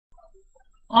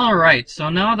Alright, so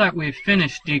now that we've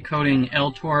finished decoding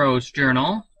El Toro's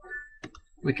journal,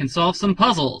 we can solve some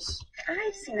puzzles.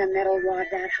 I've seen a metal rod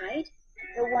that height.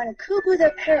 The one Coucou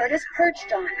the parrot is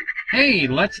perched on. Hey,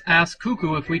 let's ask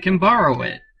Coucou if we can borrow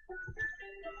it.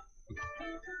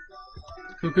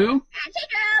 Coucou?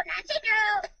 Nancy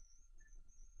Drew!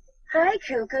 Hi,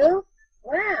 Coucou.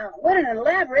 Wow, what an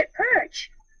elaborate perch.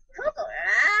 Coucou,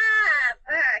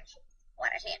 Perch.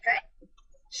 Want to see a trick?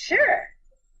 Sure.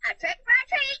 A trick for a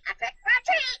treat, a trick for a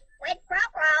treat. Quid pro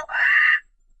quo.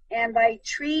 And by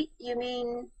treat, you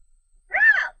mean...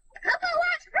 Row! Coucou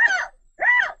wants row!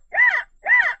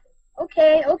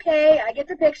 Okay, I get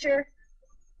the picture.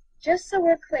 Just so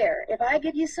we're clear, if I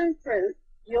give you some fruit,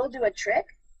 you'll do a trick?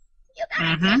 You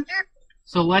got it, sister.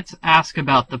 So let's ask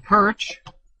about the perch.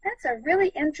 That's a really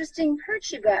interesting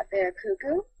perch you got there,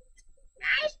 Coucou.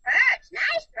 Nice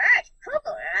perch.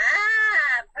 Coucou,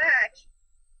 Perch.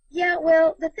 Yeah,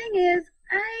 well, the thing is,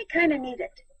 I kind of need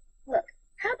it. Look,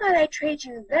 how about I trade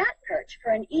you that perch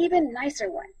for an even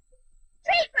nicer one?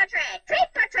 Treat for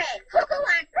trade. Coucou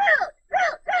wants fruit.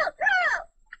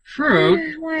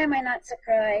 Fruit? Why am I not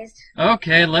surprised?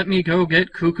 Okay, let me go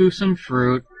get Coucou some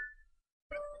fruit.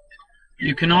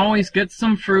 You can always get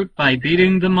some fruit by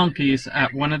beating the monkeys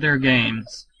at one of their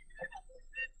games.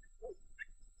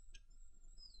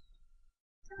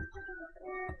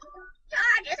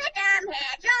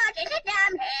 George is a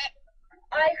dumbhead.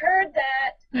 I heard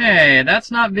that. Hey,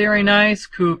 that's not very nice,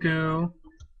 Coucou.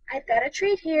 I've got a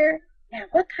treat here. Now,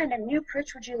 what kind of new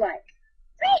perch would you like?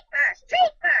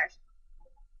 Treat first.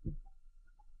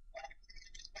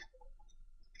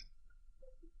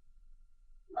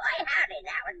 Boy, howdy,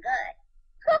 that was good.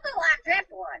 Coucou wants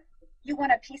driftwood. You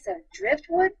want a piece of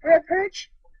driftwood for a perch?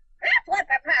 Driftwood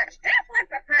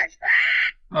for perch.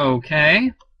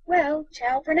 Okay. Well,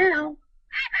 ciao for now.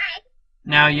 Bye-bye.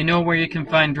 Now you know where you can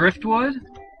find driftwood?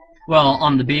 Well,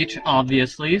 on the beach,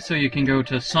 obviously, so you can go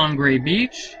to Sangre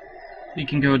Beach. You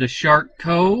can go to Shark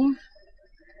Cove.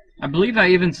 I believe I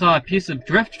even saw a piece of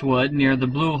driftwood near the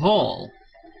Blue Hole.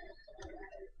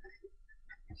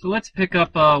 So let's pick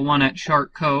up one at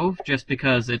Shark Cove, just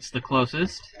because it's the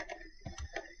closest.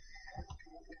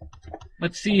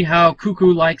 Let's see how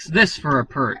Coucou likes this for a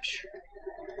perch.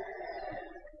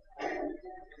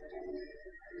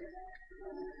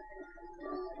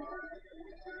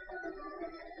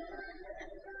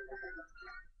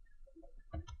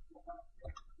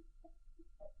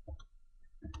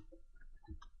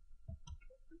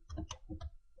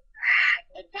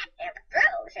 Detective Drew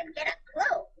should get a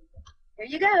clue. Here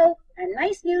you go, a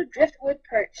nice new driftwood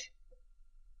perch.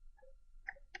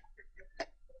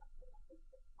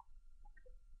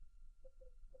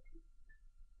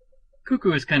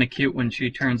 Coucou is kind of cute when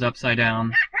she turns upside down.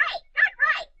 Not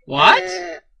right.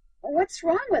 What? What's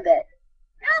wrong with it?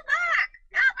 No bark.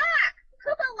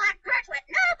 Coucou wants perch with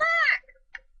no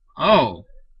bark. Oh,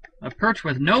 a perch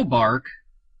with no bark?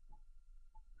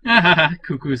 Haha,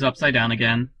 Coucou's upside down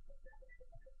again.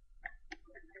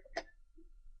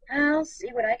 I'll see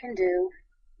what I can do.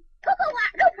 Coucou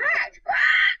wants no perch.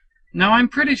 Now I'm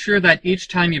pretty sure that each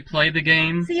time you play the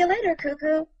game, See you later,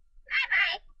 Coucou.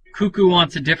 Bye-bye. Coucou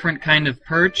wants a different kind of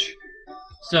perch.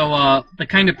 So, the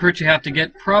kind of perch you have to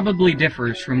get probably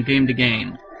differs from game to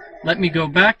game. Let me go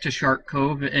back to Shark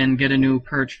Cove and get a new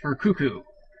perch for Coucou.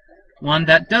 One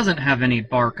that doesn't have any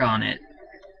bark on it.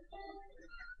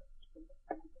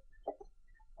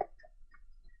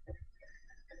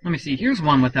 Let me see, here's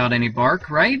one without any bark,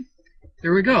 right?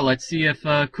 There we go, let's see if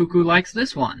Coucou likes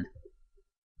this one.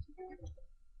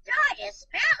 George is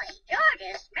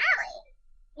smelly.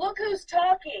 Look who's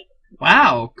talking.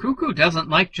 Wow, Coucou doesn't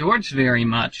like George very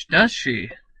much, does she?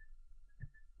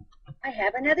 I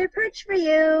have another perch for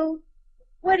you.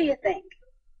 What do you think?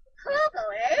 Coucou,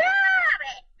 love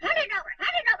it. Hand it over.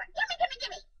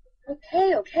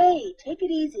 Gimme. Okay, take it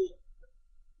easy.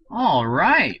 All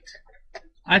right.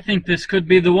 I think this could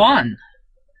be the one.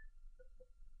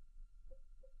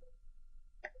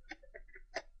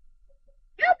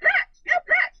 No perch.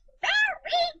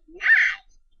 Very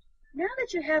nice. Now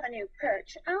that you have a new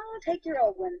perch, I'll take your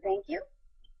old one, thank you.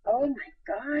 Oh my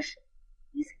gosh,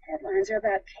 these headlines are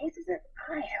about cases that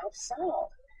I helped solve.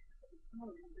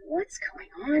 What's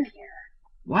going on here?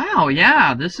 Wow,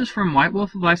 yeah, this is from White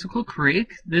Wolf of Icicle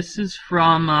Creek, this is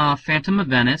from Phantom of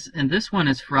Venice, and this one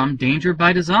is from Danger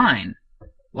by Design.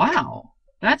 Wow,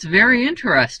 that's very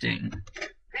interesting.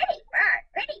 Pretty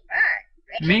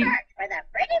bird. Me- Bird for the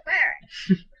pretty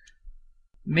bird.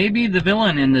 Maybe the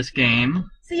villain in this game,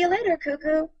 See you later,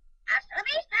 Coucou. Hasta la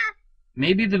vista.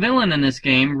 maybe the villain in this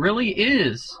game really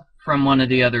is from one of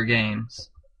the other games.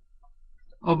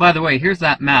 Oh, by the way, here's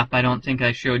that map I don't think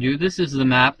I showed you. This is the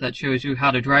map that shows you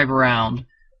how to drive around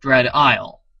Dread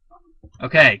Isle.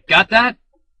 Okay, got that?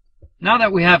 Now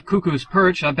that we have Coucou's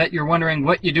Perch, I bet you're wondering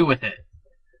what you do with it.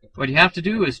 What you have to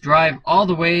do is drive all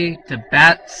the way to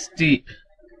Bat Steep.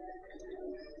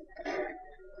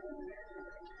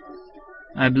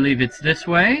 I believe it's this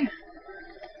way.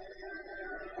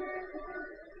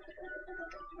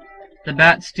 The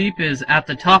Bat Steep is at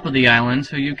the top of the island,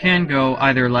 so you can go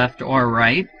either left or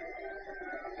right.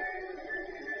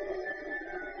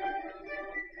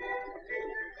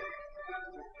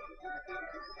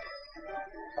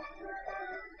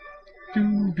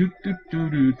 Do, do, do, do,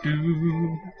 do,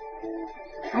 do.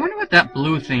 I wonder what that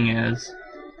blue thing is.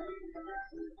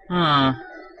 Huh.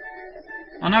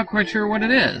 I'm not quite sure what it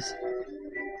is.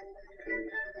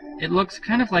 It looks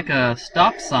kind of like a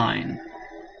stop sign.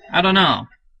 I don't know.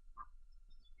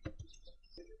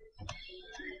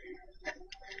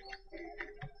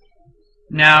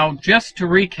 Now, just to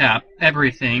recap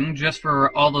everything, just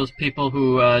for all those people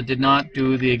who did not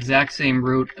do the exact same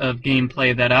route of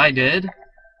gameplay that I did,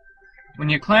 when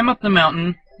you climb up the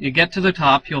mountain, you get to the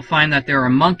top, you'll find that there are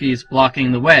monkeys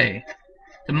blocking the way.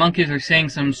 The monkeys are saying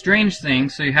some strange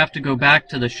things, so you have to go back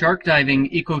to the shark diving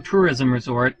ecotourism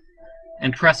resort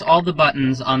and press all the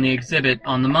buttons on the exhibit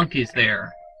on the monkeys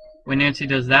there. When Nancy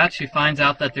does that, she finds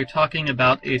out that they're talking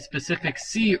about a specific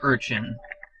sea urchin.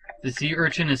 The sea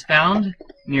urchin is found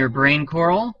near Brain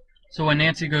Coral, so when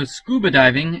Nancy goes scuba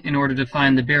diving in order to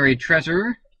find the buried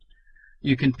treasure,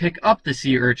 you can pick up the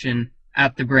sea urchin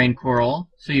at the Brain Coral,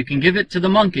 so you can give it to the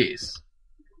monkeys.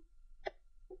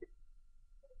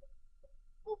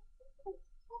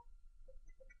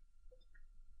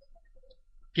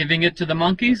 Giving it to the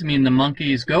monkeys means the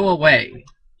monkeys go away.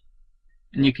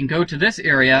 And you can go to this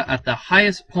area at the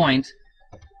highest point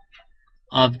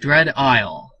of Dread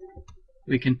Isle.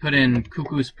 We can put in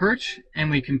Coucou's Perch, and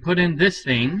we can put in this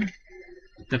thing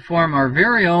to form our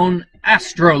very own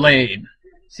Astrolabe.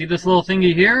 See this little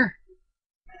thingy here?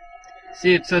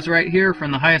 See, it says right here,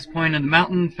 from the highest point of the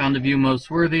mountain, found a view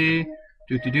most worthy.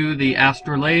 The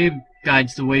Astrolabe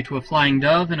guides the way to a flying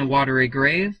dove and a watery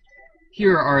grave.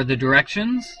 Here are the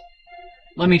directions.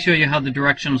 Let me show you how the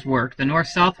directions work. The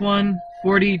north-south one,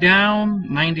 40 down,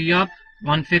 90 up,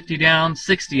 150 down,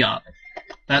 60 up.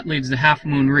 That leads to Half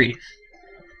Moon Reef.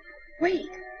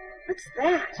 Wait, what's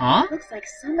that? Huh? Looks like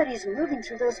somebody's moving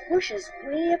through those bushes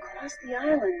way across the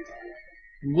island.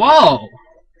 Whoa!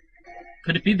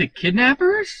 Could it be the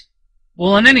kidnappers?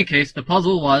 Well, in any case, the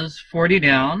puzzle was 40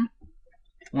 down,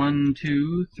 1,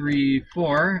 2, 3,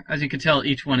 4. As you can tell,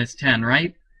 each one is 10,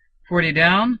 right? 40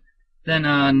 down, then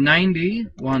 90,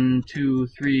 1, 2,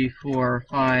 3, 4,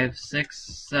 5,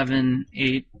 6, 7,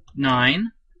 8,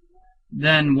 9.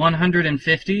 Then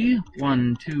 150,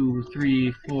 1, 2,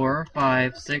 3, 4,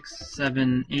 5, 6,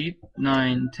 7, 8,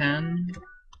 9, 10,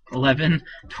 11,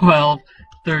 12,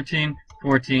 13,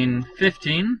 14,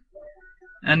 15.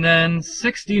 And then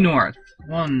 60 north.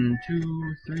 1,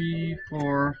 2, 3,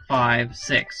 4, 5,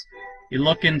 6. You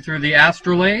look in through the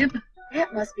Astrolabe.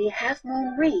 That must be Half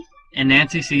Moon Reef. And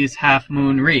Nancy sees Half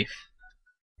Moon Reef.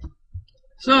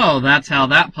 So, that's how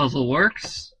that puzzle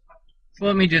works. So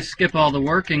let me just skip all the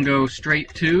work and go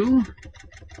straight to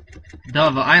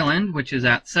Dove Island, which is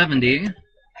at 70.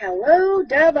 Hello,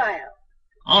 Dove Isle.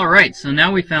 Alright, so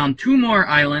now we found 2 more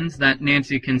islands that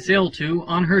Nancy can sail to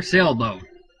on her sailboat.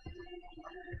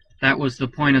 That was the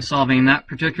point of solving that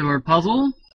particular puzzle.